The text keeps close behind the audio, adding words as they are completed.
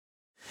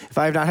If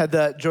I have not had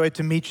the joy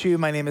to meet you,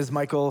 my name is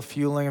Michael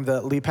Fueling. I'm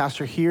the lead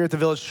pastor here at the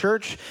Village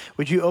Church.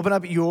 Would you open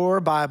up your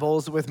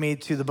Bibles with me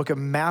to the book of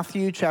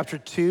Matthew, chapter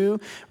 2?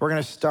 We're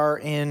going to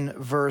start in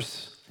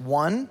verse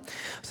 1.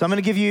 So I'm going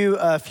to give you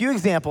a few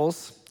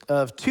examples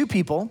of two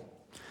people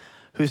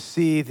who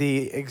see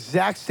the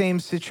exact same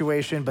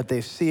situation, but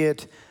they see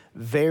it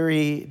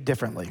very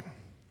differently.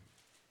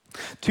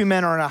 Two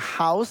men are in a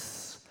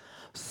house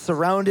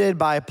surrounded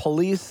by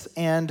police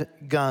and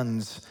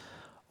guns.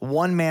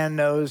 One man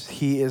knows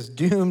he is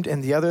doomed,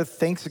 and the other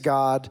thanks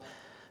God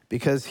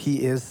because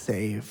he is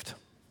saved.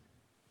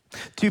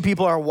 Two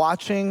people are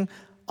watching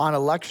on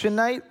election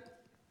night.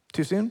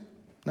 Too soon?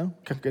 No?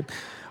 Okay, good.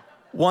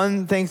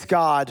 One thanks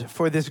God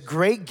for this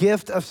great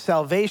gift of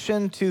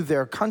salvation to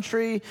their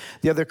country.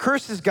 The other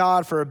curses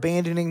God for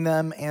abandoning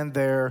them and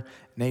their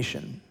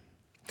nation.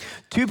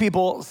 Two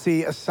people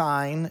see a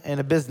sign in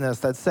a business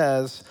that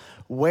says,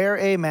 "Wear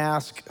a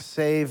mask,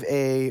 save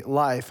a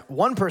life."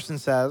 One person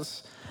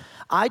says,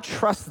 "I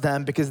trust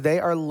them because they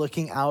are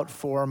looking out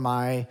for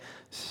my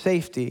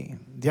safety."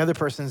 The other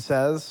person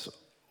says,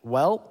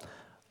 "Well,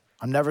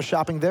 I'm never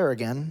shopping there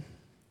again."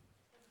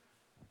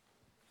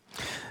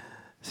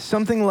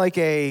 Something like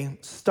a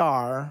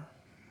star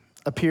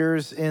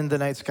appears in the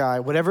night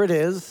sky. Whatever it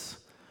is,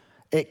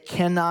 it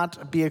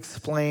cannot be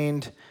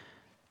explained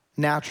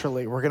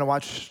naturally. We're going to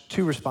watch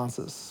two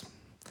responses,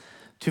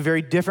 two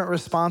very different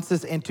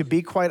responses. And to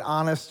be quite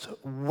honest,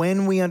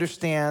 when we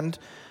understand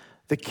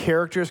the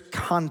character's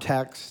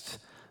context,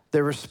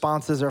 their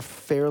responses are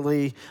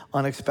fairly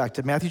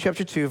unexpected. Matthew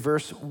chapter 2,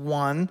 verse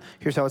 1,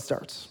 here's how it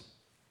starts.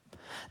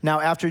 Now,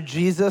 after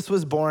Jesus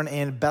was born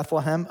in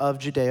Bethlehem of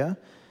Judea,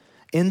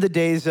 in the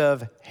days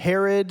of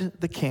Herod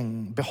the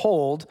king,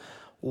 behold,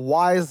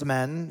 wise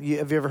men,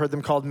 have you ever heard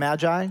them called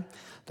magi?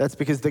 That's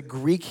because the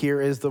Greek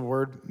here is the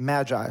word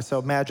magi.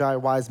 So magi,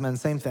 wise men,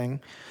 same thing.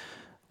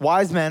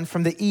 Wise men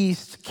from the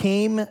east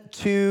came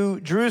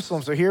to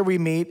Jerusalem. So here we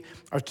meet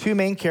our two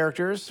main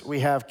characters. We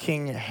have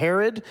King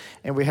Herod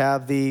and we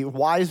have the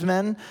wise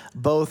men,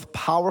 both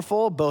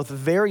powerful, both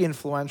very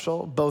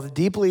influential, both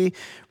deeply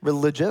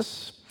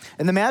religious.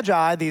 And the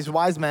Magi, these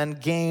wise men,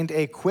 gained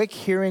a quick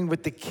hearing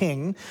with the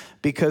king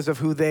because of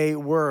who they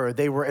were.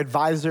 They were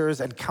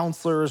advisors and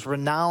counselors,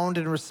 renowned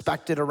and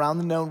respected around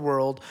the known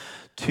world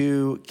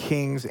to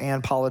kings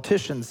and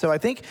politicians. So I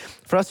think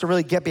for us to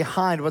really get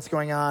behind what's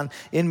going on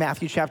in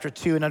Matthew chapter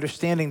 2 and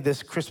understanding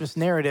this Christmas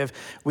narrative,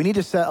 we need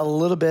to set a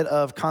little bit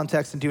of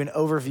context and do an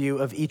overview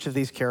of each of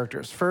these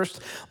characters.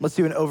 First, let's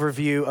do an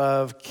overview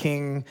of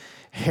King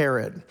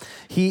Herod.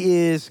 He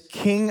is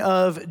king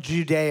of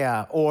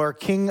Judea, or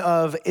king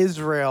of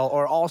Israel,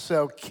 or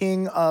also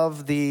king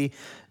of the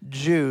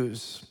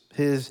Jews.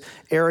 His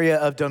area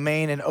of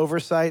domain and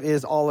oversight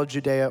is all of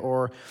Judea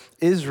or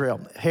Israel.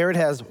 Herod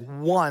has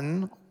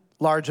one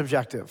large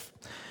objective,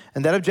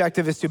 and that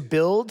objective is to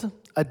build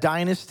a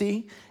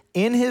dynasty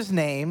in his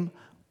name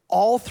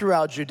all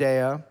throughout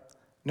Judea,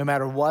 no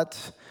matter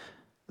what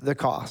the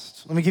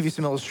cost. Let me give you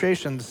some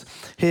illustrations.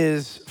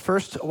 His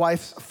first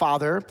wife's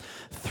father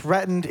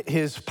threatened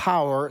his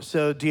power,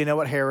 so do you know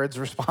what Herod's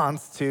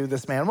response to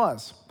this man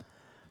was?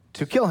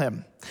 To kill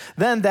him.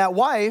 Then that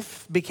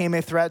wife became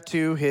a threat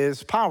to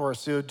his power.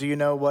 So do you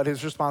know what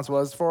his response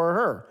was for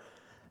her?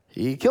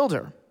 He killed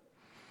her.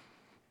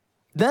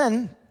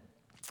 Then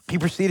he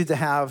proceeded to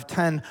have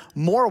 10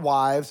 more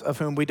wives of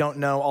whom we don't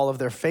know all of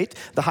their fate.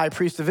 The high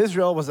priest of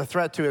Israel was a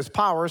threat to his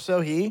power,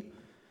 so he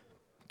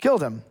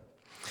killed him.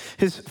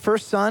 His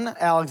first son,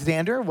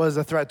 Alexander, was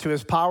a threat to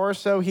his power,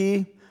 so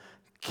he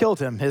killed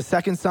him. His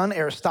second son,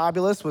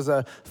 Aristobulus, was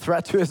a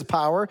threat to his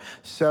power,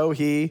 so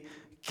he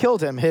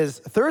killed him. His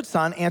third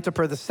son,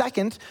 Antipater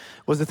II,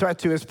 was a threat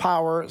to his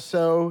power,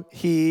 so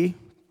he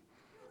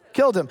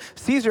killed him.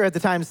 Caesar at the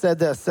time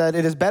said,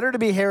 "It is better to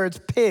be Herod's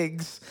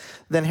pigs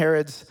than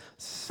Herod's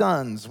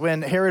sons."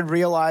 When Herod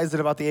realized at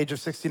about the age of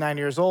 69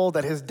 years old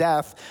that his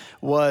death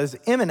was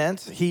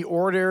imminent, he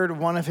ordered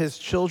one of his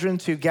children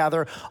to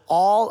gather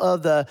all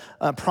of the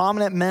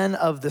prominent men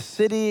of the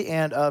city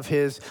and of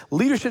his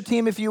leadership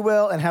team, if you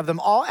will, and have them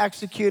all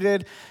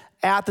executed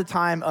at the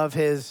time of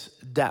his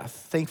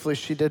death. Thankfully,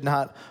 she did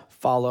not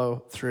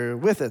follow through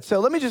with it. So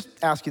let me just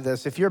ask you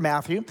this. If you're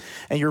Matthew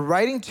and you're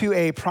writing to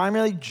a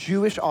primarily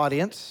Jewish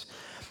audience,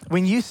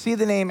 when you see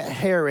the name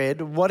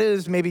Herod, what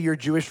is maybe your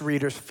Jewish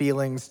readers'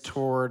 feelings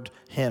toward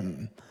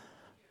him?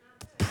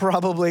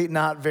 Probably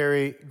not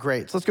very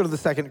great. So let's go to the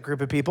second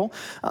group of people.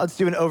 Let's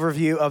do an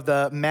overview of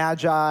the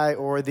Magi,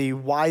 or the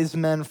wise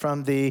men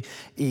from the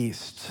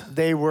east.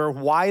 They were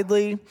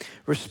widely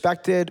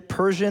respected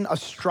Persian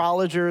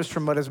astrologers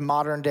from what is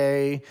modern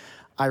day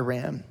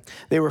Iran.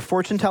 They were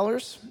fortune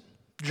tellers,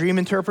 dream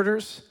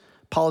interpreters,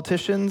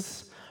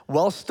 politicians,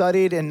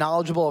 well-studied and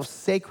knowledgeable of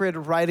sacred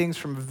writings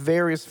from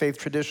various faith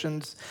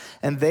traditions,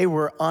 and they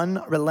were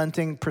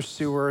unrelenting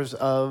pursuers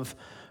of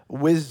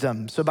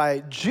wisdom. So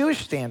by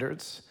Jewish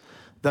standards,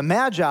 the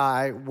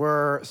Magi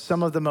were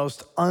some of the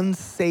most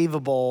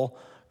unsavable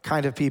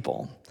kind of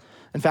people.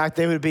 In fact,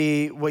 they would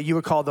be what you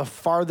would call the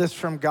farthest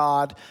from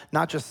God,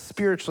 not just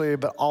spiritually,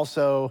 but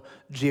also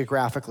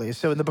geographically.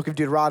 So in the book of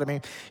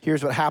Deuteronomy,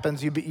 here's what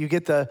happens. You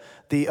get the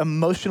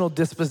emotional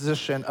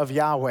disposition of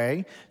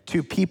Yahweh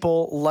to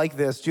people like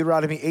this.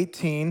 Deuteronomy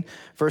 18,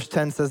 verse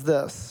 10 says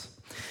this: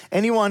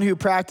 anyone who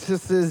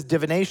practices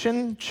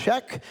divination,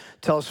 check.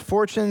 Tells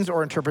fortunes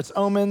or interprets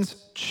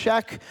omens,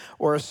 check.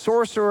 Or a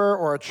sorcerer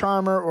or a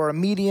charmer or a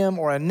medium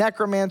or a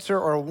necromancer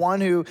or one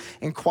who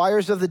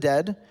inquires of the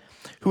dead,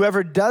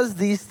 whoever does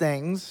these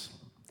things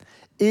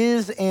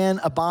is an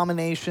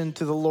abomination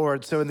to the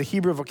Lord. So in the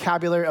Hebrew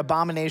vocabulary,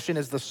 abomination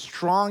is the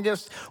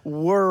strongest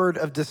word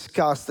of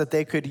disgust that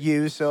they could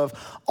use. So of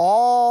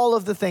all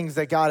of the things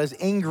that God is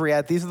angry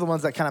at, these are the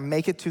ones that kind of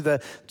make it to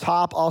the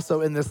top.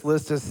 Also in this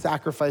list is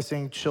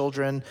sacrificing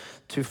children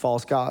to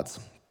false gods.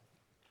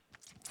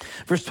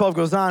 Verse 12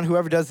 goes on,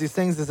 whoever does these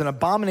things is an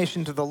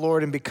abomination to the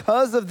Lord, and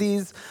because of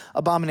these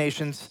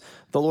abominations,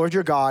 the Lord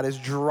your God is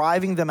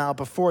driving them out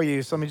before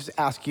you. So let me just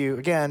ask you,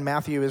 again,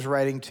 Matthew is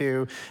writing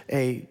to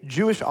a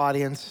Jewish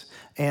audience,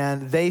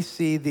 and they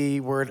see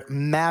the word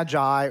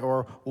magi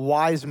or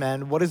wise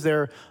men. What is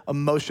their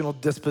emotional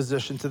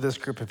disposition to this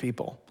group of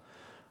people?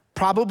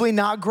 Probably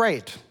not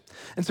great.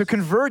 And so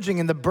converging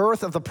in the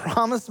birth of the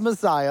promised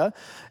Messiah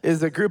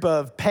is a group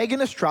of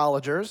pagan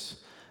astrologers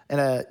and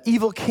an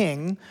evil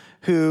king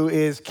who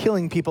is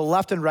killing people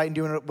left and right and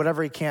doing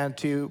whatever he can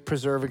to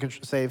preserve and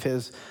save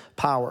his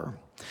power.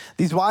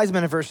 These wise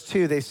men in verse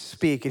 2, they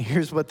speak, and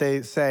here's what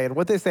they say. And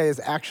what they say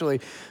is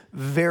actually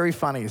very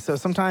funny. So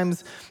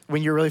sometimes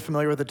when you're really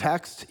familiar with the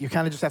text, you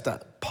kind of just have to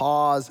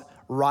pause,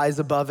 rise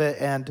above it,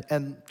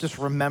 and just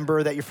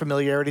remember that your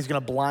familiarity is going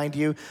to blind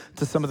you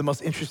to some of the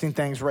most interesting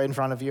things right in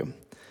front of you.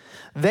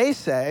 They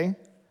say,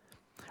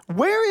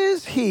 where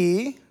is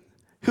he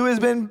who has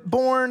been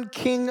born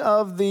king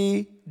of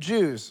the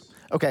Jews?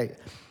 Okay,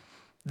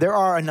 there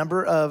are a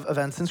number of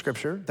events in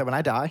Scripture that when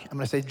I die, I'm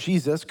going to say,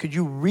 Jesus, could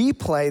you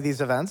replay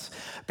these events?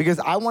 Because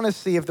I want to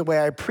see if the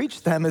way I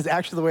preach them is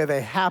actually the way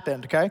they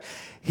happened, okay?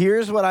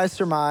 Here's what I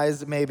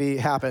surmise maybe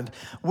happened.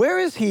 Where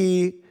is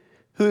he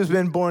who has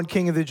been born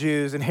king of the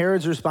Jews? And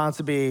Herod's response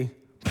would be,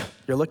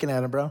 you're looking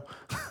at him, bro.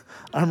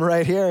 I'm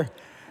right here.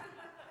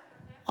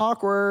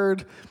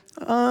 Awkward.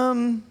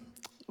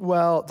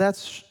 Well,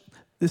 this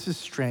is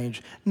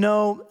strange.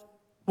 No,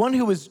 one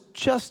who was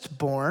just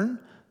born.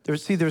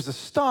 There's a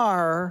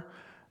star,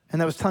 and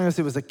that was telling us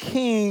it was a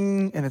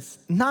king, and it's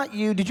not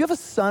you. Did you have a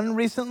son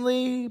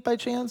recently, by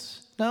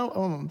chance? No?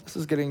 Oh, this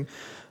is getting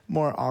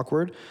more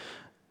awkward.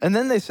 And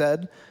then they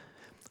said,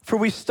 for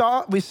we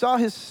saw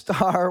his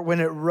star when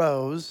it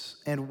rose,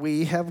 and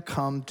we have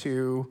come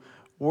to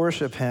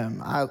worship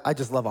him. I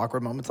just love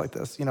awkward moments like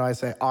this. You know, I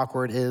say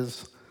awkward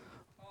is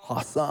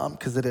awesome,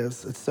 because it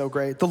is. It's so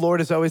great. The Lord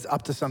is always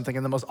up to something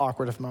in the most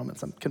awkward of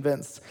moments, I'm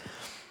convinced.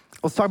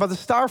 Let's talk about the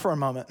star for a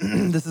moment.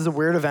 This is a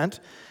weird event.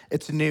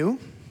 It's new.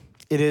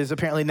 It has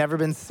apparently never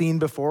been seen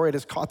before. It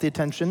has caught the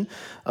attention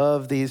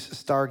of these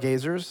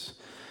stargazers.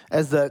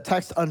 As the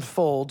text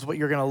unfolds, what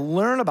you're going to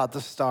learn about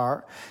the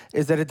star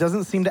is that it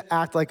doesn't seem to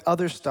act like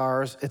other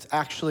stars. It's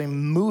actually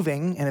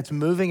moving, and it's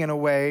moving in a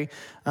way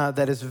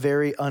that is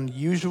very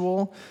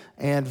unusual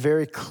and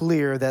very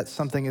clear that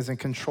something is in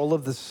control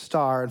of the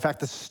star. In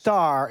fact, the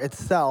star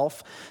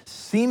itself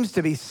seems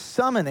to be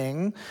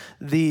summoning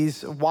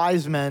these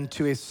wise men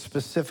to a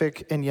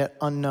specific and yet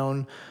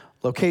unknown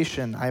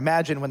location. I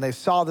imagine when they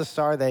saw the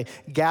star, they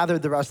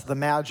gathered the rest of the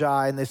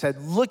magi and they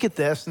said, look at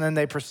this. And then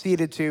they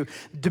proceeded to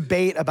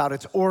debate about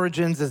its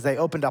origins as they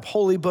opened up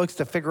holy books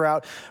to figure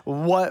out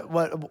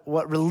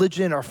what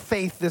religion or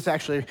faith this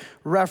actually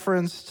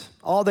referenced.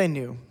 All they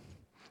knew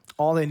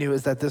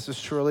is that this is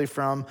surely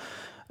from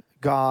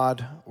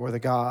God or the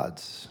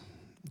gods.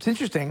 It's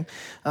interesting,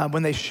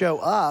 when they show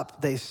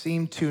up, they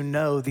seem to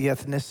know the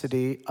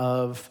ethnicity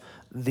of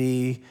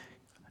the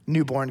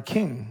newborn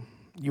king.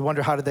 You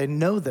wonder, how did they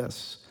know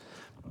this?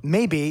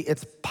 Maybe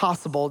it's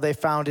possible they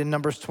found in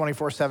Numbers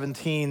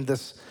 24:17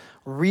 this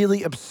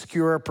really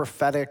obscure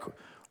prophetic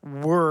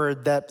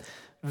word that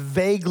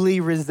vaguely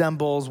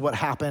resembles what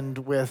happened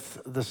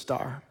with the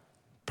star.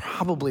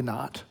 Probably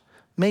not.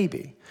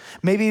 Maybe.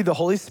 Maybe the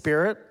Holy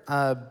Spirit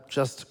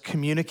just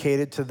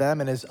communicated to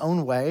them in his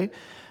own way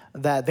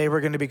that they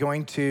were going to be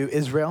going to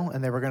Israel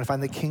and they were going to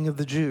find the king of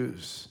the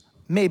Jews.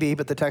 Maybe,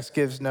 but the text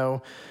gives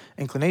no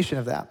inclination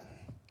of that.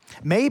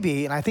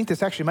 Maybe, and I think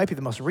this actually might be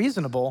the most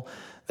reasonable,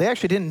 they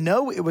actually didn't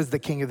know it was the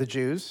king of the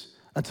Jews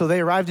until they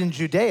arrived in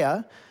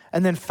Judea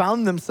and then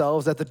found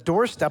themselves at the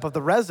doorstep of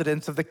the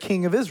residence of the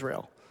king of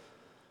Israel.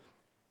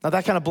 Now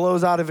that kind of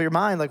blows out of your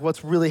mind, like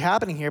what's really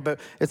happening here, but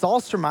it's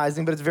all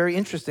surmising, but it's very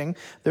interesting.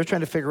 They're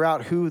trying to figure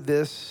out who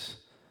this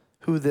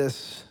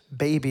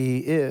baby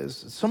is.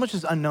 So much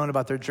is unknown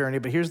about their journey,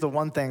 but here's the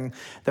one thing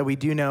that we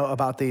do know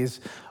about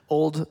these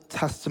Old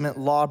Testament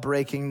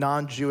law-breaking,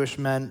 non-Jewish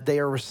men. They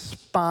are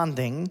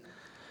responding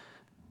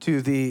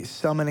to the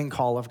summoning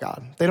call of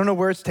God. They don't know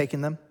where it's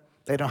taking them.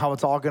 They don't know how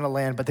it's all going to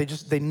land, but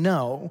they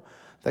know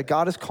that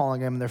God is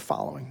calling them and they're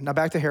following. Now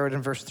back to Herod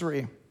in verse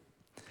 3.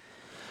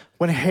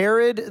 When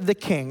Herod the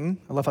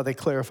king, I love how they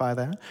clarify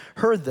that,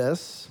 heard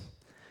this,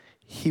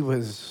 he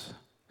was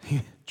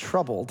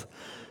troubled,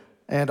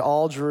 and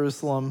all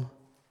Jerusalem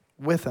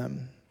with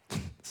him.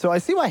 So I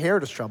see why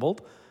Herod is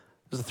troubled.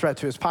 There's a threat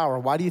to his power.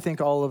 Why do you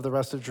think all of the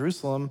rest of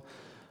Jerusalem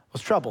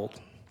was troubled?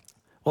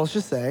 Well, let's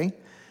just say,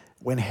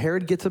 when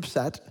Herod gets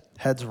upset,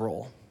 heads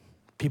roll.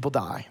 People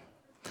die.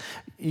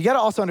 You got to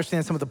also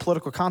understand some of the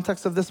political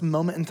context of this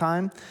moment in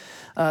time.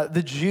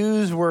 The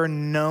Jews were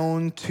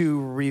known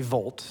to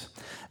revolt,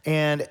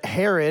 and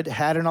Herod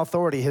had an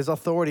authority. His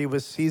authority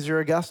was Caesar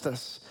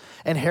Augustus.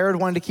 And Herod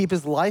wanted to keep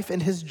his life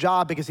and his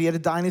job because he had a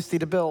dynasty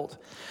to build.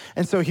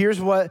 And so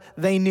here's what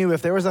they knew.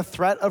 If there was a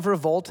threat of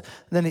revolt,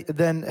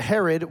 then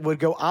Herod would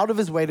go out of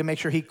his way to make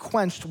sure he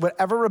quenched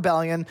whatever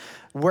rebellion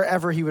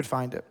wherever he would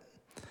find it.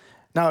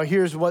 Now,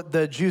 here's what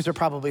the Jews are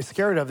probably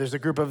scared of. There's a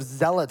group of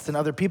zealots and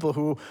other people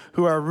who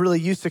are really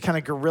used to kind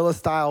of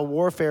guerrilla-style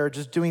warfare,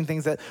 just doing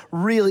things that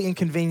really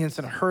inconvenience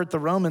and hurt the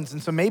Romans.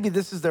 And so maybe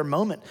this is their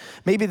moment.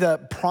 Maybe the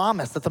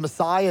promise that the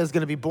Messiah is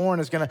going to be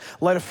born is going to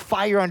light a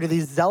fire under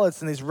these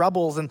zealots and these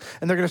rebels, and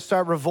they're going to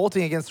start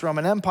revolting against the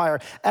Roman Empire.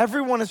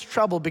 Everyone is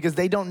troubled because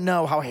they don't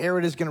know how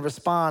Herod is going to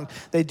respond.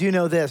 They do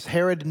know this.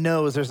 Herod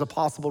knows there's a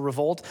possible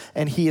revolt,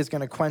 and he is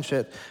going to quench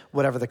it,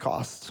 whatever the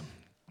cost.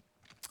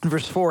 In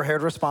verse 4,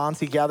 Herod responds.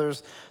 He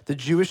gathers the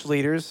Jewish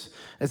leaders.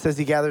 It says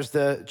he gathers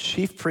the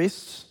chief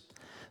priests,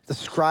 the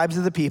scribes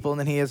of the people, and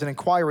then he has an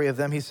inquiry of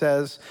them. He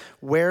says,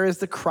 where is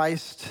the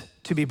Christ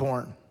to be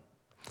born?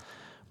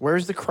 Where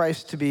is the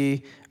Christ to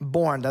be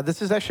born? Now,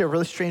 this is actually a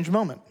really strange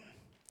moment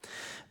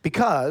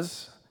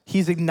because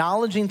he's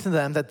acknowledging to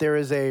them that there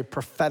is a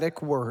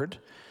prophetic word.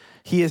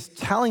 He is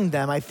telling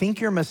them, I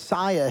think your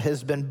Messiah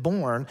has been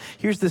born.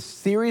 Here's this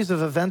series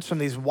of events from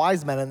these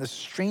wise men and this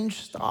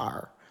strange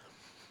star.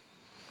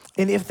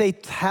 And if they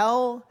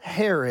tell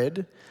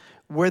Herod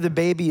where the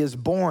baby is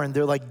born,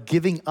 they're like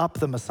giving up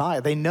the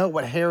Messiah. They know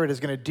what Herod is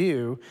going to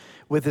do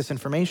with this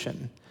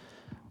information.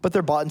 But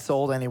they're bought and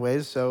sold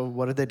anyways, so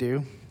what did they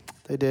do?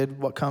 They did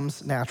what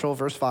comes natural.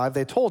 Verse 5,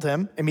 they told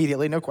him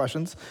immediately, no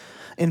questions,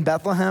 in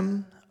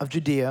Bethlehem of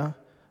Judea,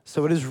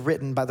 so it is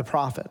written by the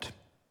prophet.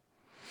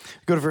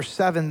 Go to verse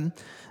 7,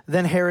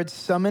 then Herod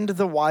summoned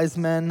the wise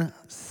men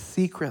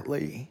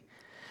secretly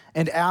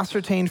and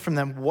ascertained from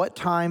them what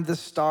time the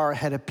star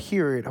had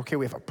appeared. Okay,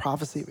 we have a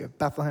prophecy, we have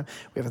Bethlehem,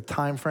 we have a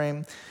time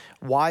frame.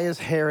 Why is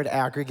Herod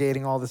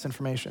aggregating all this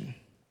information?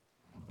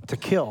 To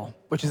kill,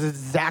 which is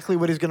exactly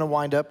what he's going to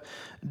wind up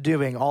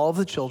doing. All of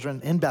the children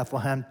in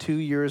Bethlehem, 2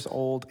 years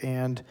old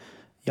and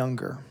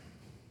younger.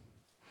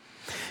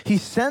 He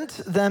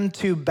sent them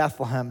to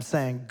Bethlehem,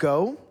 saying,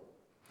 go,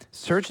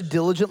 search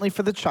diligently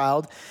for the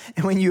child,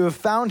 and when you have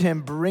found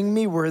him, bring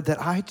me word that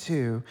I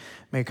too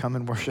may come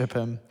and worship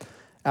him.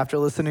 After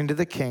listening to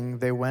the king,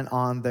 they went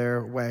on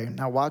their way.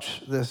 Now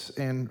watch this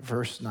in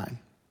verse 9.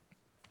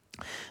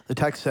 The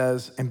text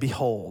says, and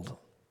behold.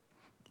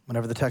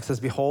 Whenever the text says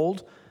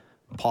behold,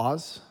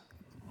 pause,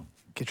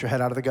 get your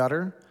head out of the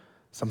gutter.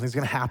 Something's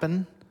going to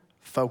happen.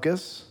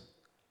 Focus.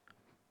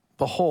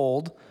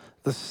 Behold,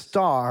 the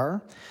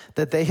star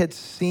that they had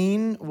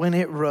seen when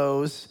it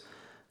rose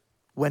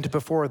went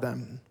before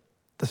them.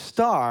 The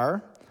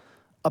star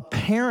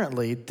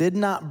apparently did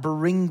not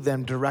bring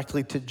them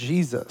directly to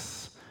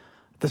Jesus.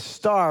 The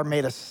star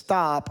made a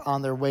stop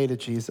on their way to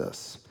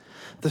Jesus.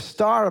 The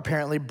star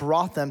apparently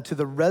brought them to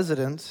the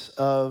residence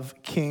of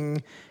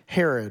King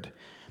Herod.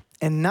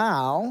 And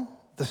now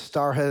the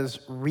star has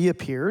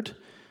reappeared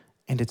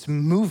and it's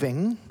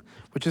moving,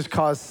 which has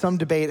caused some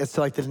debate as to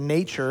like the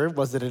nature.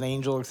 Was it an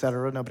angel, et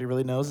cetera? Nobody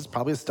really knows. It's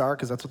probably a star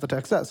because that's what the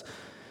text says.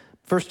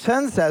 Verse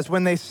 10 says,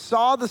 when they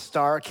saw the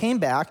star, came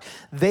back,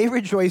 they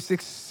rejoiced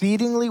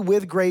exceedingly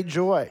with great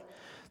joy.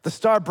 The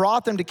star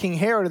brought them to King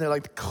Herod, and they're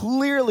like,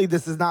 clearly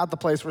this is not the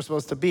place we're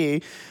supposed to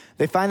be.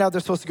 They find out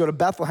they're supposed to go to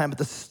Bethlehem, but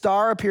the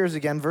star appears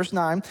again. Verse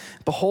 9,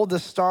 behold, the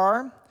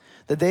star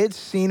that they had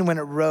seen when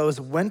it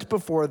rose went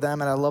before them,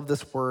 and I love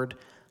this word,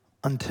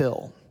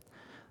 until.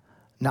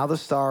 Now the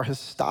star has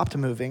stopped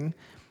moving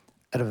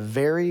at a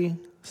very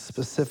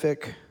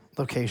specific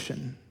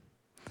location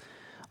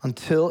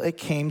until it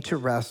came to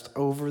rest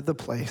over the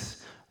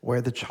place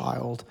where the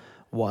child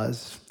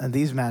was. And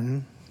these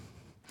men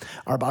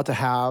are about to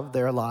have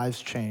their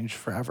lives changed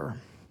forever.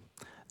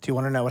 Do you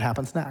want to know what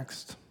happens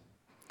next?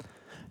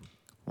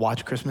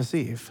 Watch Christmas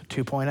Eve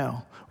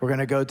 2.0. We're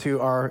going to go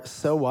to our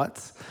so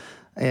whats,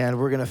 and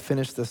we're going to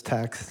finish this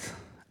text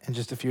in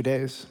just a few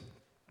days.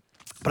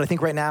 But I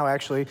think right now,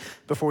 actually,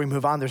 before we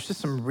move on, there's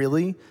just some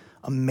really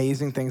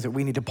amazing things that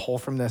we need to pull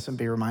from this and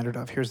be reminded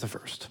of. Here's the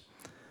first.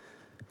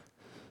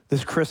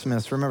 This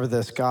Christmas, remember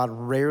this, God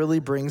rarely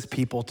brings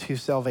people to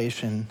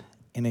salvation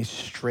in a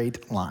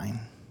straight line.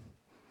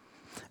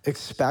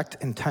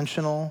 Expect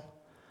intentional,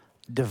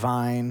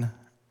 divine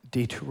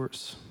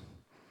detours.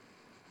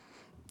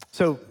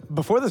 So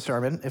before the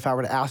sermon, if I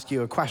were to ask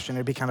you a question,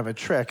 it'd be kind of a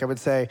trick. I would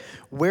say,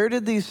 where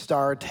did this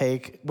star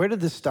take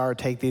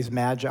these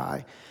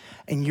magi?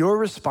 And your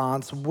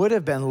response would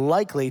have been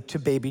likely to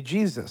baby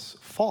Jesus.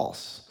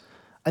 False.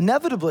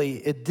 Inevitably,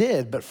 it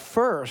did, but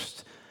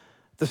first,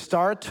 The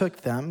star took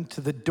them to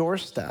the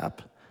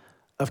doorstep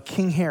of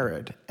King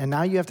Herod. And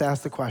now you have to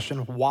ask the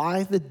question,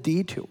 why the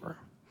detour?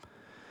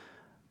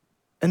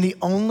 And the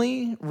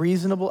only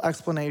reasonable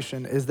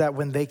explanation is that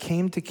when they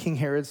came to King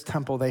Herod's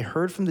temple, they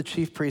heard from the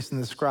chief priests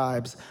and the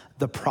scribes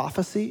the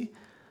prophecy,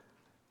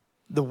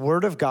 the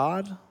word of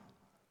God,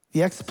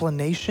 the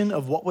explanation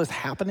of what was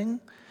happening.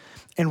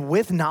 And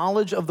with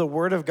knowledge of the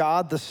word of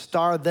God, the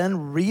star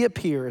then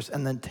reappears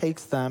and then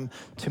takes them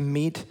to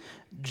meet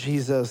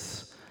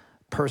Jesus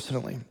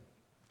personally.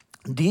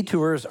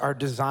 Detours are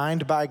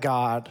designed by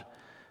God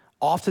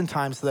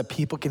oftentimes so that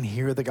people can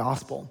hear the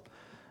gospel.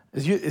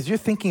 As you're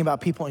thinking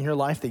about people in your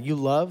life that you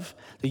love,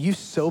 that you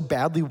so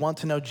badly want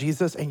to know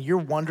Jesus, and you're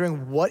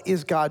wondering, what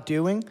is God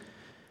doing?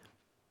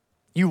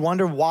 You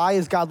wonder, why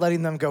is God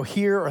letting them go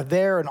here or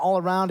there and all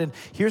around? And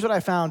here's what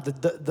I found,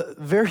 the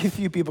very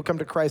few people come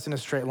to Christ in a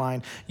straight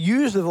line.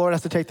 Usually the Lord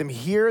has to take them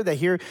here, they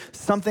hear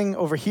something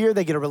over here,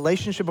 they get a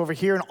relationship over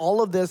here, and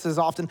all of this is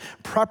often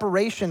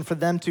preparation for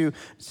them to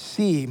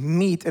see,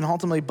 meet, and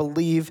ultimately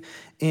believe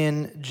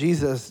in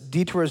Jesus.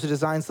 Detours are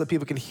designed so that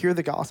people can hear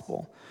the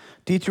gospel.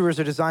 Detours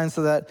are designed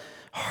so that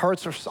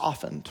hearts are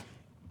softened.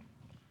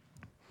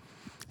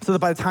 So that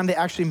by the time they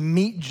actually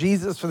meet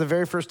Jesus for the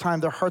very first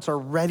time, their hearts are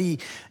ready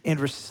and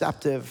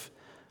receptive.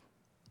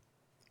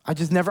 I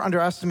just never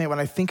underestimate when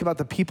I think about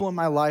the people in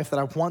my life that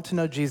I want to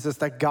know Jesus,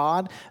 that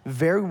God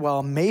very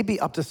well may be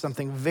up to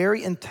something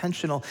very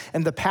intentional,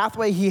 and the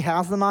pathway he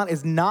has them on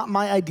is not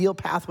my ideal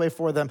pathway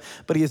for them,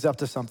 but he is up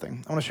to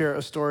something. I want to share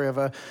a story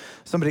of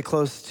somebody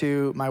close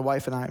to my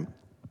wife and I.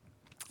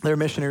 They're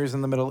missionaries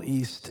in the Middle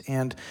East,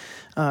 and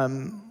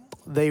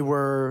they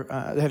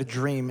had a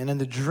dream. And in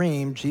the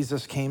dream,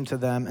 Jesus came to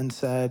them and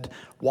said,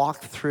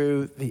 walk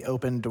through the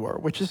open door,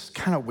 which is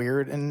kind of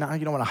weird. And now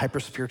you don't want to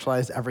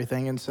hyper-spiritualize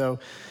everything. And so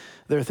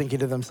they're thinking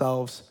to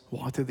themselves,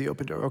 walk through the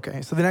open door.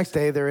 Okay. So the next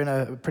day, they're in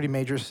a pretty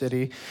major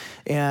city,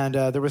 and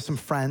there was some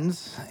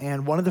friends.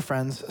 And one of the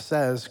friends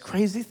says,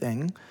 crazy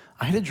thing,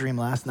 I had a dream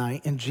last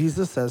night, and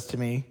Jesus says to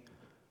me,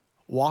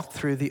 walk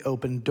through the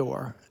open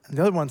door. And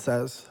the other one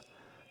says,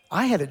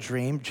 I had a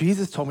dream.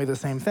 Jesus told me the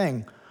same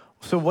thing.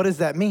 So what does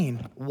that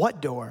mean?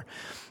 What door?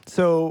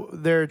 So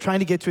they're trying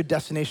to get to a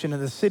destination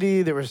in the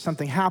city. There was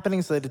something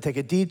happening, so they had to take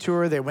a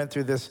detour. They went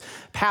through this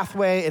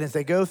pathway, and as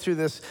they go through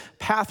this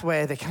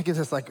pathway, they kind of get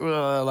this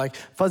like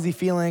fuzzy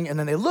feeling, and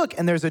then they look,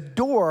 and there's a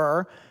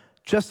door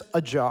just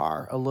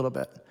ajar a little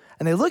bit.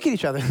 And they look at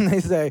each other and they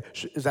say,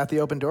 is that the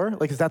open door?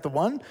 Like, is that the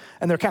one?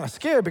 And they're kind of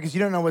scared because you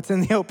don't know what's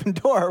in the open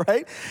door,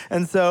 right?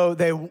 And so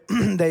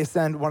they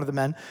send one of the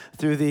men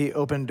through the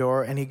open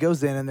door, and he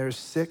goes in, and there's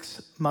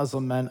 6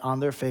 Muslim men on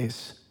their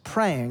face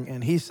praying.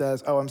 And he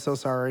says, oh, I'm so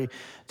sorry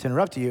to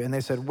interrupt you. And they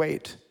said,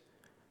 wait,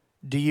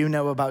 do you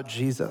know about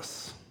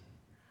Jesus?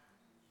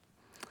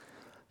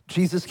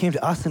 Jesus came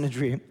to us in a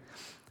dream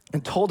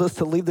and told us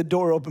to leave the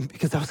door open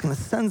because I was going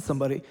to send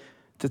somebody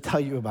to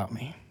tell you about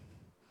me.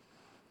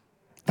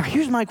 Now,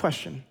 here's my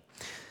question.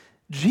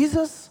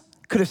 Jesus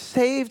could have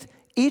saved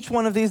each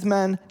one of these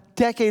men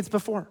decades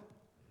before,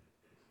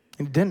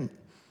 and he didn't.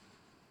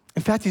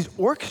 In fact, he's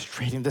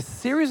orchestrating this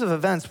series of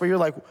events where you're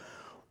like,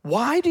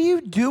 why do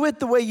you do it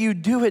the way you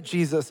do it,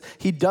 Jesus?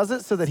 He does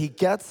it so that he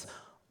gets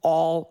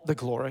all the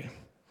glory,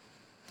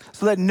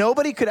 so that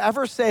nobody could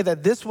ever say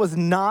that this was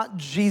not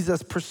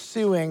Jesus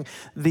pursuing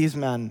these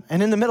men.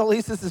 And in the Middle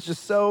East, this is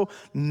just so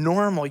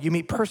normal. You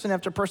meet person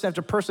after person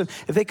after person.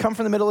 If they come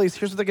from the Middle East,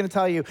 here's what they're going to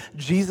tell you.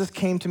 Jesus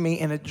came to me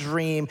in a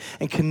dream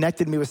and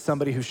connected me with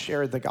somebody who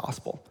shared the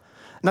gospel.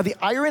 Now, the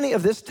irony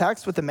of this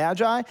text with the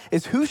Magi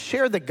is who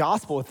shared the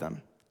gospel with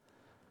them?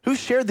 Who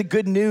shared the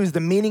good news, the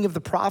meaning of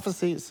the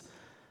prophecies?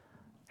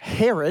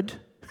 Herod,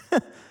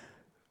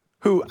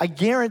 who I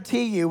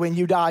guarantee you when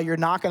you die, you're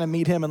not going to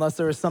meet him unless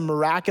there is some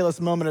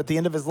miraculous moment at the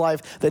end of his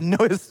life that no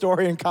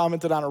historian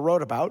commented on or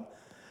wrote about.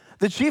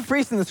 The chief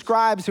priests and the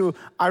scribes, who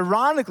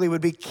ironically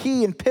would be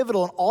key and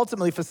pivotal in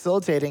ultimately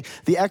facilitating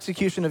the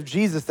execution of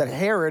Jesus that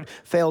Herod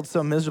failed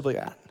so miserably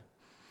at.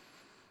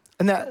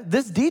 And that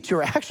this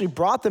detour actually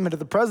brought them into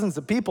the presence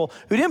of people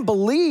who didn't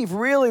believe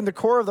really in the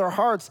core of their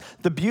hearts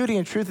the beauty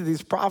and truth of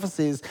these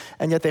prophecies,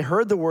 and yet they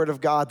heard the word of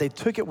God, they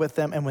took it with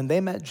them, and when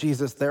they met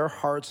Jesus, their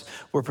hearts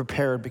were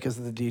prepared because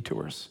of the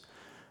detours.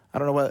 I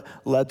don't know what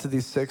led to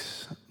these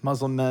 6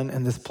 Muslim men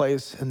in this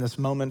place, in this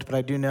moment, but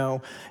I do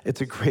know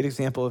it's a great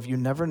example of you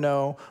never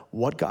know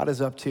what God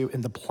is up to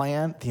in the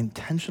plan, the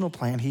intentional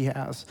plan he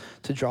has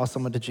to draw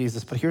someone to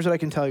Jesus. But here's what I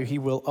can tell you, he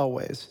will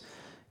always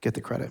get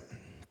the credit.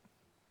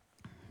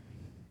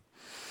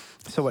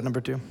 So what, number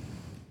 2?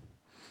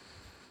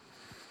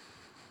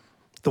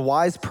 The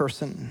wise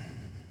person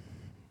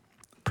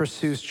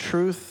pursues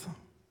truth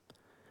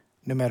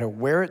no matter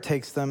where it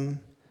takes them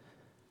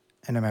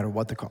and no matter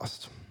what the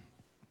cost.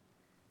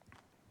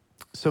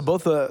 So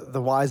both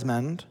the wise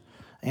men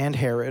and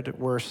Herod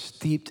were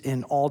steeped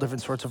in all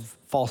different sorts of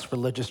false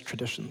religious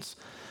traditions.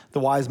 The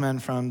wise men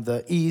from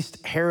the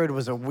east, Herod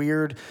was a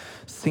weird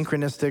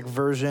synchronistic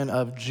version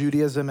of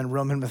Judaism and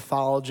Roman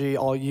mythology,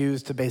 all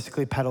used to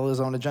basically peddle his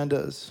own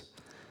agendas.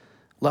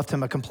 left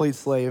him a complete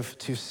slave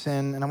to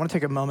sin. And I want to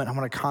take a moment, I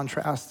want to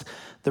contrast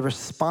the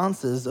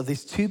responses of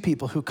these two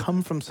people who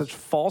come from such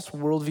false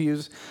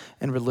worldviews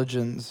and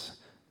religions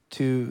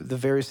to the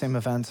very same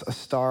events, a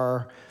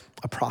star,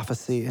 a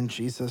prophecy, and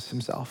Jesus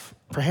himself.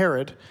 For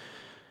Herod,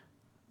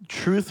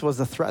 truth was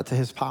a threat to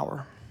his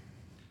power.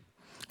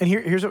 And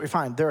here's what we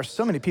find. There are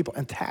so many people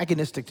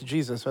antagonistic to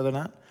Jesus, are there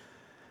not?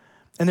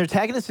 And they're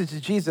antagonistic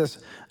to Jesus.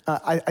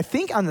 I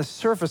think on the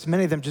surface,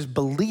 many of them just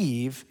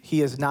believe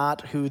he is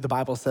not who the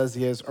Bible says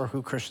he is or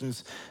who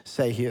Christians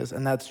say he is.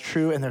 And that's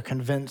true, and they're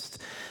convinced.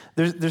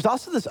 There's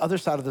also this other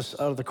side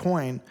of the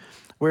coin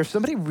where if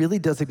somebody really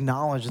does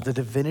acknowledge the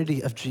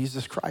divinity of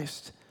Jesus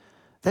Christ,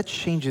 that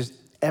changes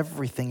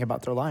everything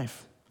about their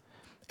life.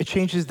 It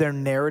changes their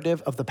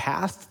narrative of the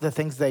past. The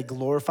things they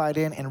glorified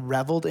in and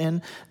reveled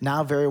in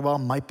now very well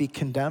might be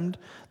condemned.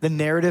 The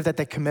narrative that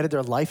they committed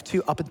their life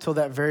to up until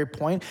that very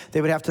point, they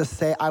would have to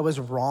say, I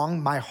was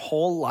wrong my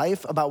whole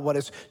life about what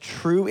is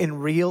true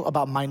and real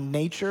about my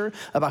nature,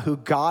 about who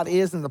God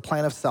is and the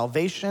plan of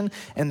salvation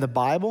in the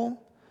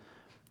Bible.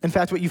 In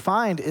fact, what you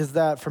find is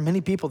that for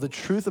many people, the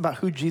truth about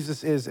who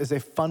Jesus is a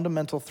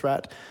fundamental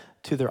threat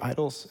to their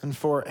idols. And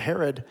for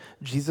Herod,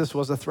 Jesus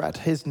was a threat.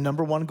 His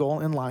number one goal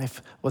in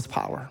life was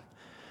power.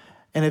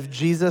 And if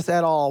Jesus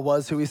at all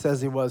was who he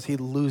says he was, he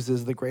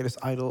loses the greatest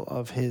idol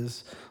of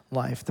his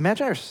life. The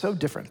Magi are so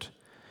different.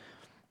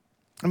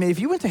 I mean, if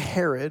you went to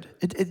Herod,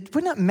 it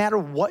would not matter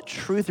what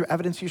truth or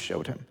evidence you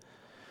showed him.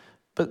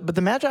 But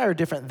the Magi are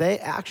different. They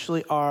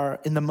actually are,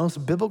 in the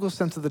most biblical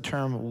sense of the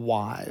term,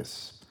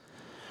 wise.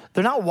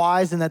 They're not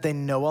wise in that they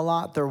know a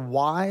lot. They're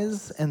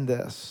wise in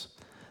this.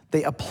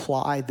 They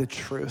apply the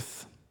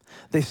truth.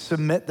 They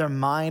submit their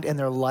mind and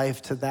their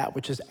life to that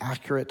which is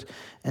accurate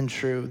and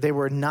true. They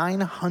were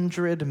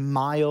 900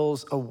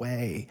 miles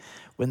away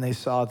when they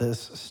saw this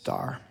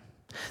star.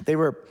 They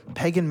were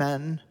pagan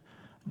men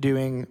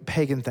doing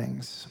pagan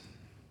things.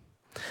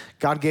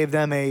 God gave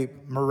them a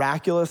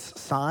miraculous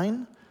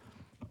sign.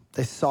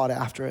 They sought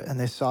after it and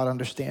they sought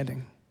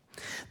understanding.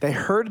 They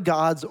heard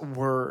God's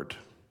word,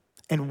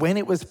 and when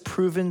it was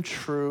proven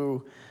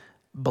true,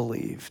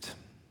 believed.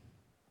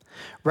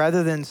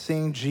 Rather than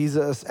seeing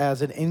Jesus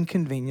as an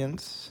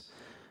inconvenience,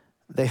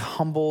 they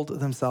humbled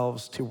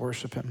themselves to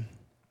worship him.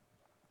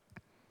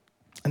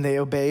 And they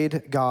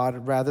obeyed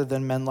God rather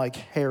than men like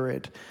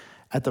Herod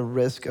at the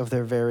risk of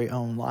their very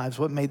own lives.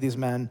 What made these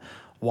men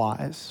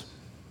wise?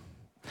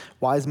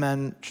 Wise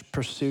men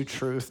pursue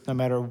truth no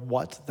matter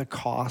what the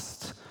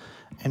cost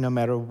and no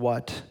matter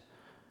what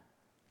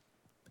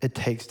it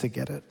takes to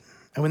get it.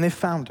 And when they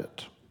found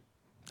it,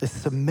 they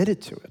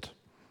submitted to it.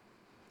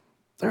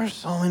 There are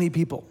so many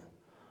people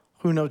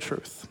who know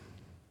truth,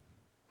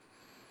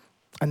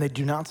 and they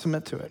do not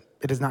submit to it.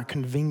 It is not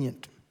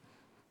convenient.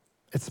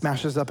 It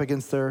smashes up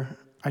against their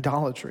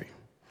idolatry.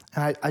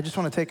 And I just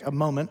want to take a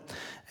moment,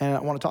 and I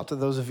want to talk to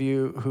those of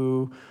you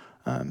who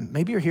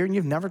maybe you're here and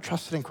you've never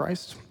trusted in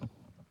Christ.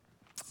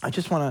 I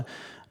just want to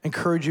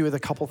encourage you with a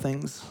couple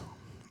things.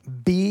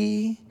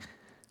 Be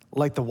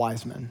like the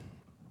wise men.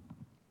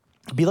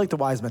 Be like the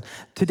wise men.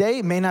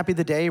 Today may not be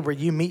the day where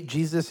you meet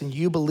Jesus and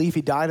you believe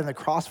he died on the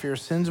cross for your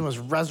sins and was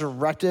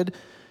resurrected.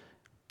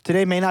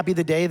 Today may not be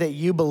the day that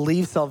you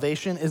believe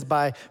salvation is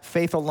by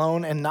faith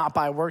alone and not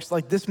by works.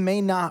 Like, this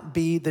may not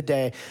be the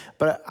day,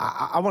 but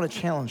I want to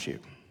challenge you.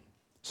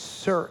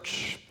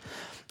 Search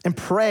and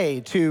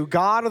pray to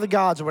God or the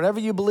gods or whatever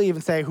you believe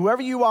and say,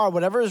 whoever you are,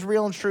 whatever is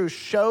real and true,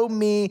 show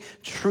me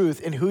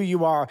truth in who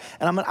you are.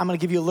 And I'm going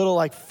to give you a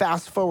little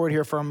fast forward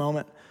here for a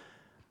moment.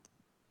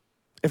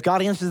 If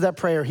God answers that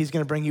prayer, he's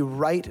going to bring you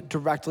right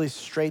directly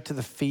straight to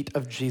the feet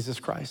of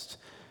Jesus Christ,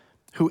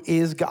 who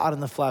is God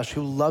in the flesh,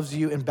 who loves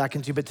you and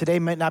beckons you. But today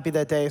might not be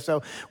that day.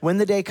 So when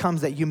the day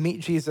comes that you meet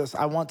Jesus,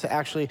 I want to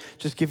actually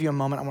just give you a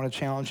moment. I want to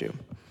challenge you.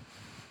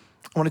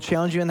 I want to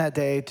challenge you in that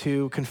day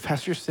to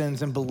confess your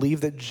sins and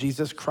believe that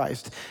Jesus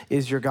Christ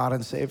is your God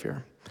and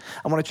Savior.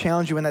 I want to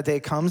challenge you when that day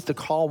comes to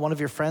call one of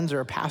your friends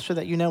or a pastor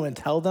that you know and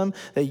tell them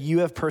that you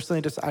have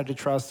personally decided to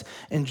trust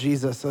in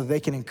Jesus so that they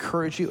can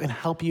encourage you and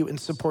help you and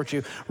support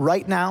you.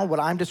 Right now, what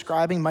I'm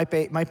describing might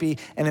be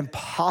an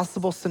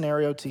impossible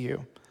scenario to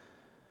you.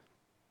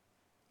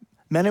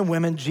 Men and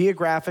women,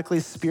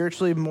 geographically,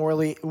 spiritually,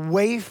 morally,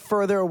 way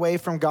further away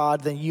from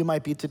God than you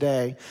might be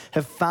today,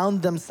 have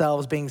found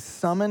themselves being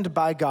summoned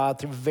by God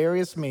through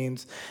various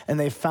means, and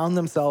they found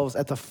themselves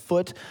at the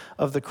foot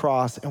of the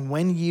cross. And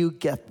when you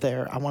get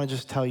there, I want to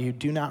just tell you,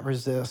 do not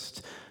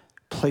resist.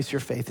 Place your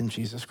faith in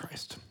Jesus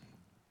Christ.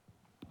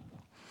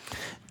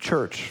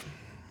 Church,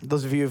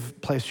 those of you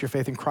who've placed your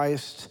faith in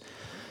Christ,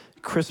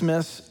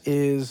 Christmas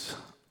is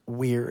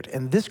weird.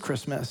 And this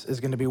Christmas is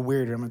going to be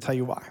weirder. I'm going to tell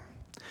you why.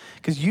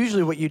 Because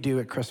usually what you do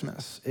at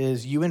Christmas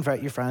is you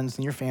invite your friends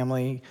and your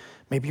family,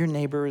 maybe your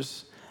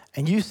neighbors,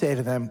 and you say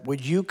to them, would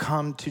you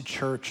come to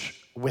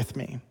church with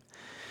me?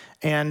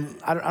 And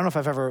I don't know if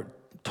I've ever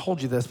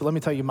told you this, but let me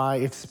tell you my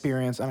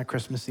experience on a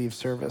Christmas Eve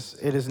service.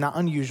 It is not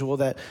unusual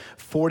that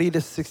 40 to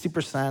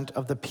 60%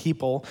 of the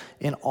people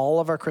in all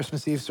of our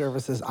Christmas Eve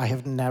services I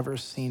have never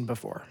seen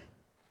before.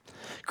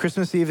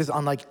 Christmas Eve is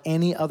unlike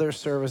any other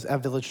service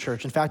at Village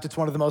Church. In fact, it's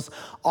one of the most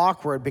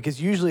awkward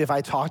because usually if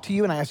I talk to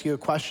you and I ask you a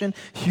question,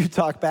 you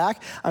talk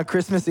back. On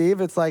Christmas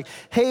Eve, it's like,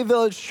 hey,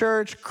 Village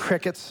Church,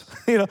 crickets.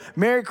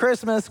 Merry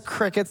Christmas,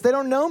 crickets. They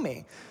don't know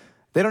me.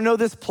 They don't know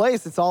this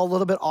place. It's all a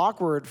little bit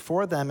awkward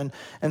for them.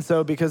 And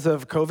so because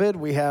of COVID,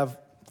 we have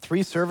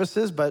 3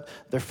 services, but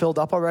they're filled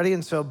up already.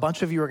 And so a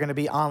bunch of you are going to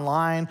be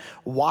online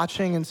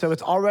watching. And so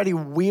it's already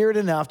weird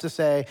enough to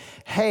say,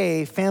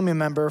 hey, family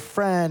member,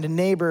 friend,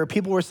 neighbor,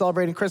 people we're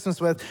celebrating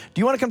Christmas with,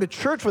 do you want to come to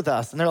church with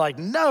us? And they're like,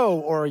 no,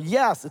 or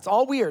yes. It's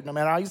all weird, no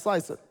matter how you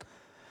slice it.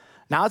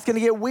 Now it's going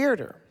to get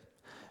weirder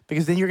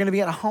because then you're going to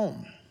be at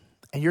home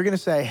and you're going to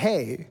say,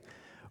 hey,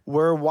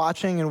 we're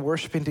watching and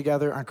worshiping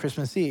together on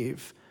Christmas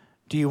Eve.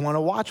 Do you want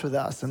to watch with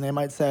us? And they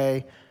might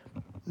say,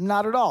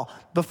 not at all.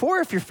 Before,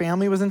 if your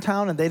family was in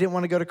town and they didn't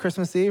want to go to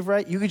Christmas Eve,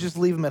 right, you could just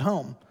leave them at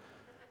home.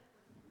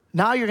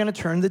 Now you're going to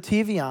turn the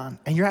TV on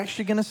and you're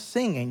actually going to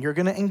sing and you're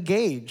going to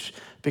engage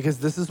because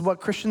this is what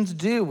Christians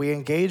do. We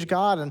engage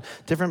God in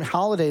different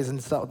holidays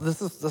and stuff.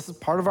 This is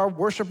part of our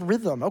worship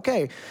rhythm.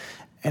 Okay.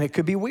 And it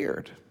could be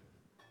weird.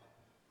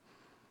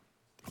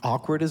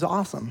 Awkward is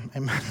awesome.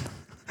 Amen.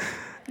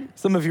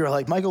 Some of you are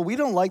like, Michael, we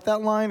don't like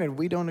that line and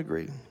we don't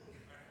agree.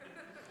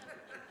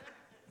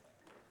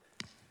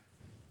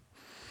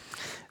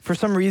 For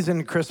some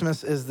reason,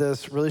 Christmas is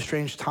this really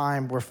strange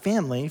time where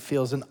family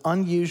feels an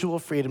unusual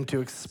freedom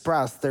to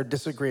express their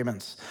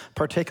disagreements,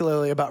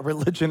 particularly about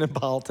religion and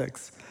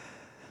politics.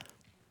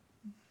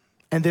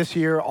 And this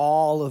year,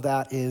 all of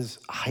that is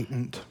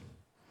heightened.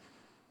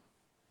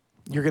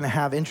 You're going to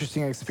have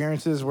interesting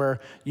experiences where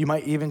you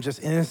might even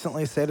just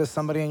innocently say to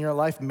somebody in your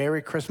life,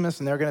 Merry Christmas,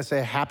 and they're going to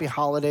say Happy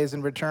Holidays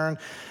in return,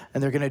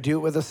 and they're going to do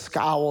it with a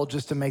scowl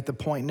just to make the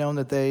point known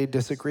that they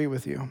disagree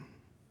with you.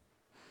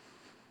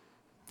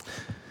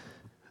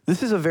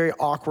 This is a very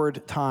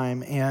awkward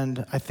time,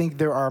 and I think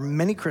there are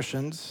many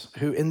Christians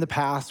who in the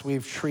past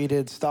we've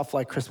treated stuff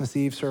like Christmas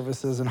Eve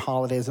services and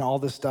holidays and all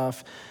this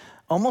stuff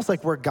almost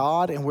like we're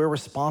God and we're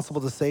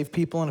responsible to save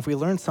people, and if we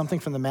learn something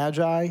from the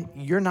Magi,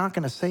 you're not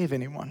going to save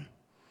anyone.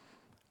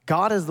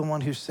 God is the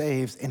one who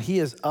saves, and he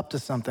is up to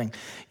something.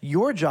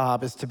 Your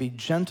job is to be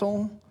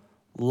gentle,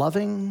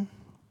 loving,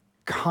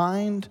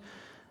 kind,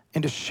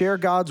 and to share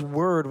God's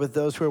word with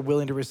those who are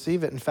willing to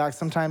receive it. In fact,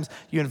 sometimes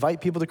you invite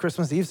people to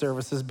Christmas Eve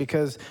services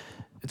because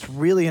it's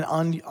really an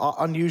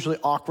unusually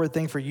awkward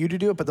thing for you to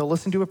do it, but they'll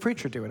listen to a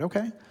preacher do it,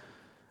 okay?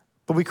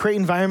 But we create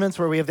environments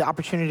where we have the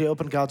opportunity to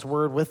open God's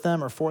word with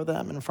them or for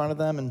them and in front of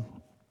them. And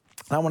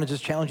I want to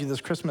just challenge you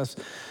this Christmas.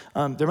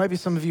 There might be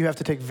some of you who have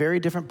to take very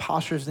different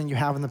postures than you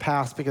have in the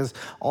past because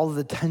all of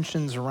the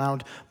tensions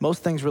around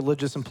most things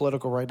religious and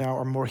political right now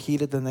are more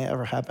heated than they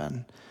ever have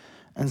been.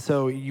 And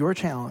so your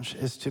challenge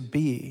is to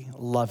be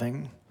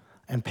loving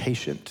and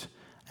patient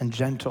and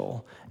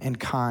gentle and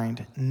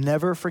kind,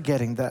 never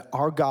forgetting that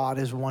our God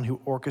is one who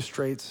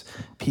orchestrates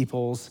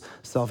people's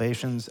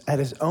salvations at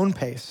his own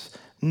pace,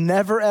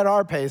 never at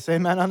our pace.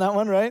 Amen on that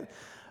one, right?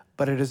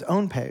 But at his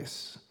own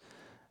pace.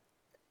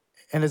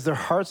 And as their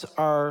hearts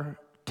are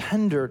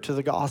tender to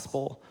the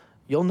gospel,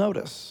 you'll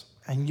notice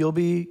and you'll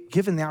be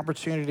given the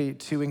opportunity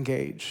to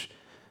engage.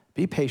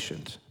 Be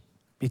patient,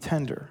 be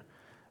tender,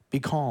 be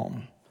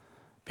calm.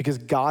 Because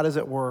God is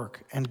at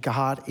work and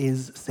God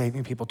is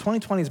saving people.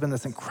 2020 has been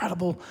this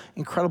incredible,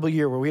 incredible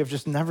year where we have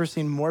just never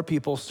seen more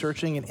people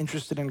searching and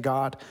interested in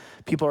God.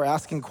 People are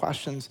asking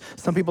questions.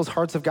 Some people's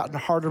hearts have gotten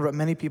harder, but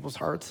many people's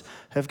hearts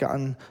have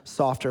gotten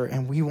softer.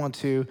 And we want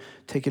to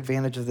take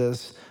advantage of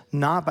this,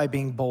 not by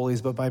being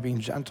bullies, but by being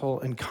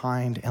gentle and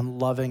kind and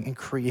loving and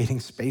creating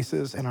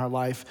spaces in our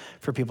life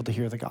for people to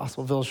hear the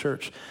gospel. Village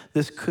Church,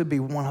 this could be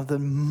one of the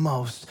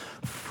most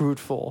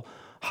fruitful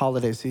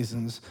holiday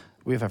seasons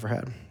we've ever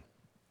had.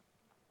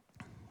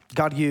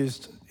 God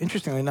used,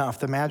 interestingly enough,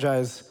 the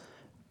Magi's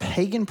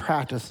pagan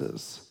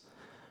practices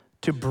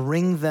to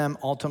bring them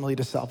ultimately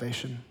to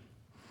salvation.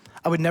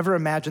 I would never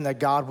imagine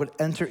that God would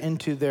enter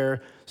into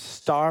their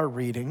star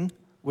reading,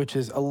 which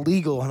is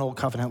illegal in Old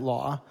Covenant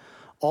law,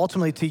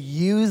 ultimately to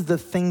use the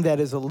thing that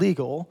is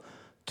illegal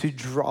to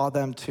draw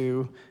them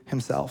to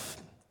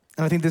himself.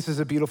 And I think this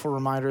is a beautiful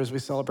reminder as we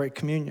celebrate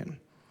communion.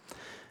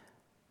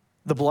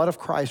 The blood of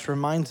Christ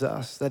reminds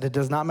us that it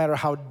does not matter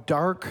how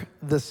dark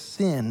the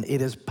sin,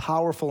 it is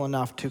powerful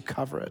enough to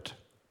cover it.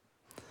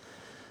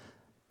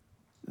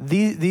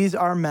 These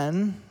are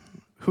men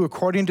who,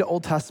 according to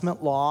Old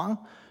Testament law,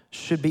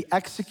 should be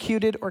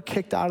executed or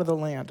kicked out of the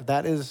land.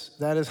 That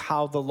is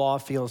how the law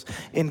feels.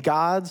 In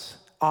God's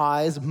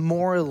eyes,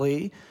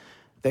 morally,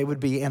 they would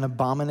be an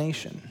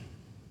abomination.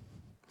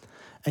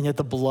 And yet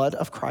the blood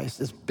of Christ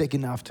is big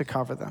enough to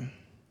cover them.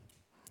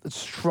 It's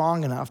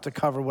strong enough to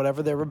cover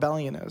whatever their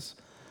rebellion is.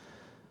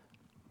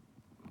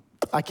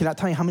 I cannot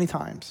tell you how many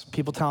times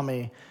people tell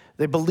me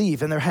they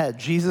believe in their head,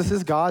 Jesus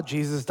is God,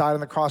 Jesus died on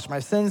the cross for my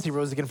sins, he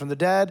rose again from the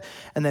dead,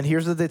 and then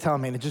here's what they tell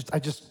me, and I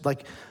just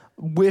like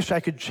wish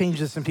I could change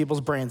this in people's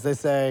brains. They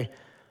say,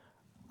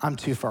 I'm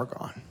too far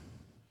gone.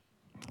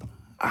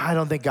 I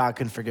don't think God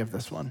can forgive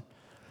this one.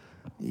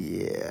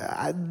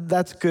 Yeah,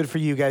 that's good for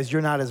you guys.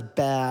 You're not as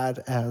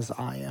bad as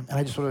I am. And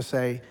I just want to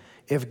say,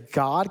 if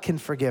God can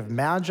forgive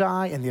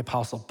Magi and the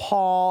Apostle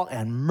Paul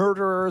and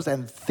murderers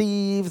and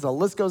thieves, the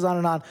list goes on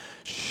and on,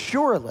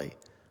 surely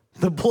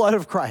the blood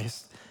of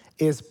Christ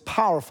is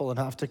powerful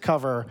enough to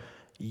cover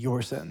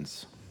your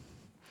sins.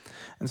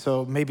 And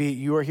so maybe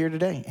you are here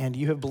today and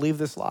you have believed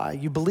this lie.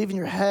 You believe in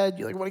your head,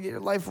 you want to get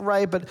your life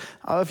right, but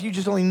if you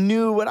just only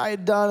knew what I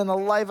had done and the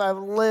life I've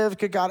lived,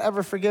 could God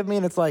ever forgive me?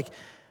 And it's like,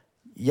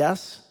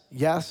 yes,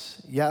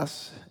 yes,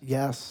 yes,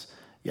 yes,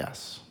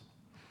 yes.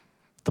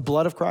 The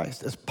blood of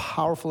Christ is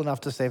powerful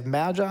enough to save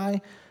Magi,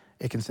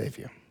 it can save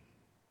you.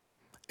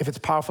 If it's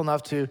powerful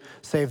enough to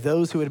save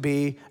those who would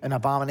be an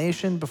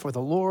abomination before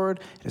the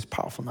Lord, it is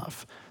powerful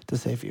enough to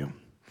save you.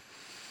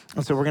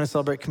 And so we're going to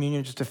celebrate communion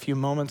in just a few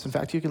moments. In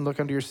fact, you can look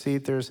under your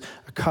seat. There's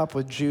a cup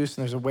with juice,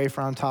 and there's a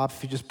wafer on top.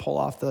 If you just pull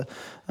off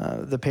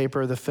the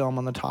paper, the film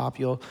on the top,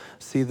 you'll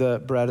see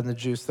the bread and the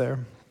juice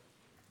there.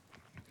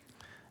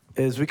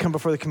 As we come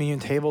before the communion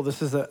table,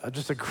 this is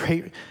just a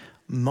great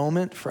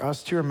moment for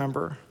us to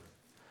remember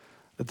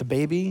that the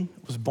baby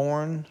was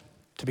born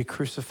to be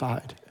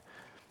crucified.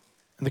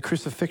 And the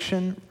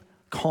crucifixion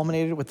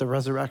culminated with the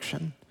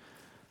resurrection,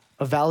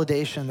 a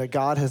validation that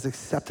God has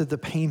accepted the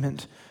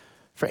payment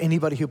for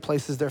anybody who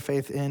places their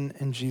faith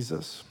in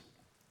Jesus.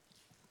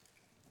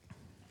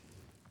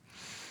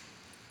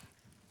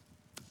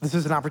 This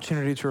is an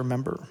opportunity to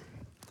remember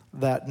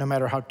that no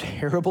matter how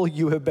terrible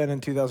you have been in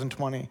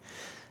 2020,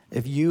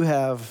 if you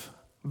have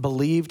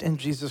believed in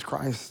Jesus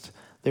Christ,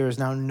 there is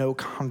now no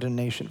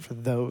condemnation for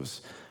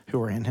those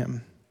who are in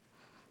him.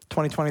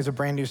 2020 is a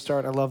brand new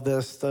start. I love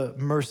this. The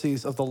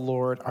mercies of the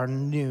Lord are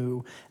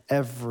new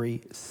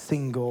every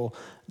single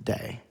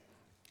day.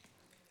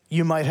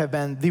 You might have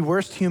been the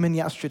worst human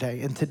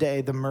yesterday, and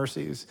today the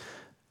mercies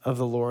of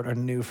the Lord are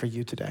new for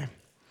you today.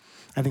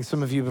 I think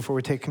some of you, before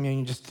we take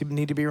communion, just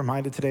need to be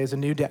reminded today is a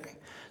new day.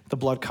 The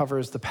blood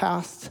covers the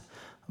past,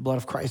 the blood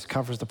of Christ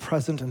covers the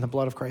present, and the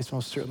blood of Christ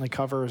most certainly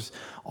covers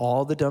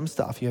all the dumb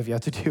stuff you have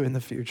yet to do in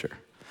the future.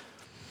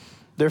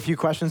 There are a few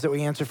questions that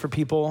we answer for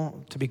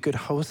people to be good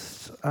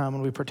hosts when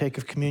we partake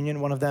of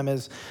communion. One of them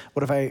is,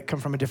 what if I come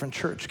from a different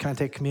church? Can I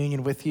take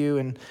communion with you?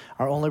 And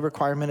our only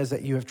requirement is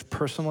that you have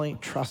personally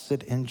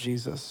trusted in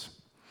Jesus.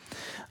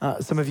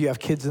 Some of you have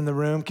kids in the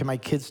room. Can my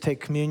kids take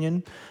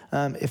communion?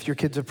 If your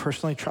kids have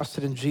personally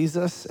trusted in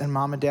Jesus and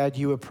mom and dad,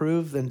 you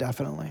approve, then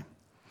definitely.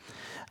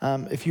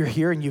 If you're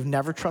here and you've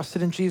never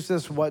trusted in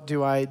Jesus, what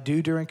do I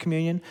do during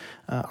communion?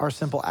 Our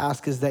simple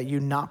ask is that you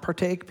not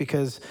partake,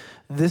 because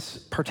this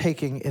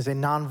partaking is a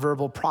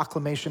nonverbal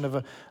proclamation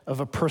of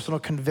a personal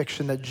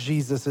conviction that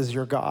Jesus is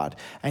your God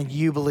and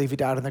you believe he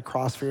died on the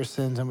cross for your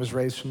sins and was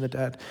raised from the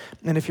dead.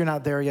 And if you're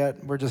not there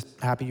yet, we're just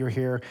happy you're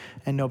here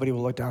and nobody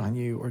will look down on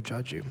you or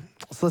judge you.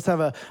 So let's have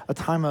a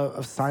time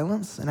of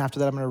silence, and after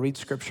that I'm going to read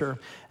scripture,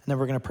 and then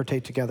we're going to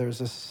partake together as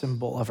a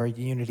symbol of our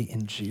unity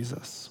in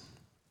Jesus.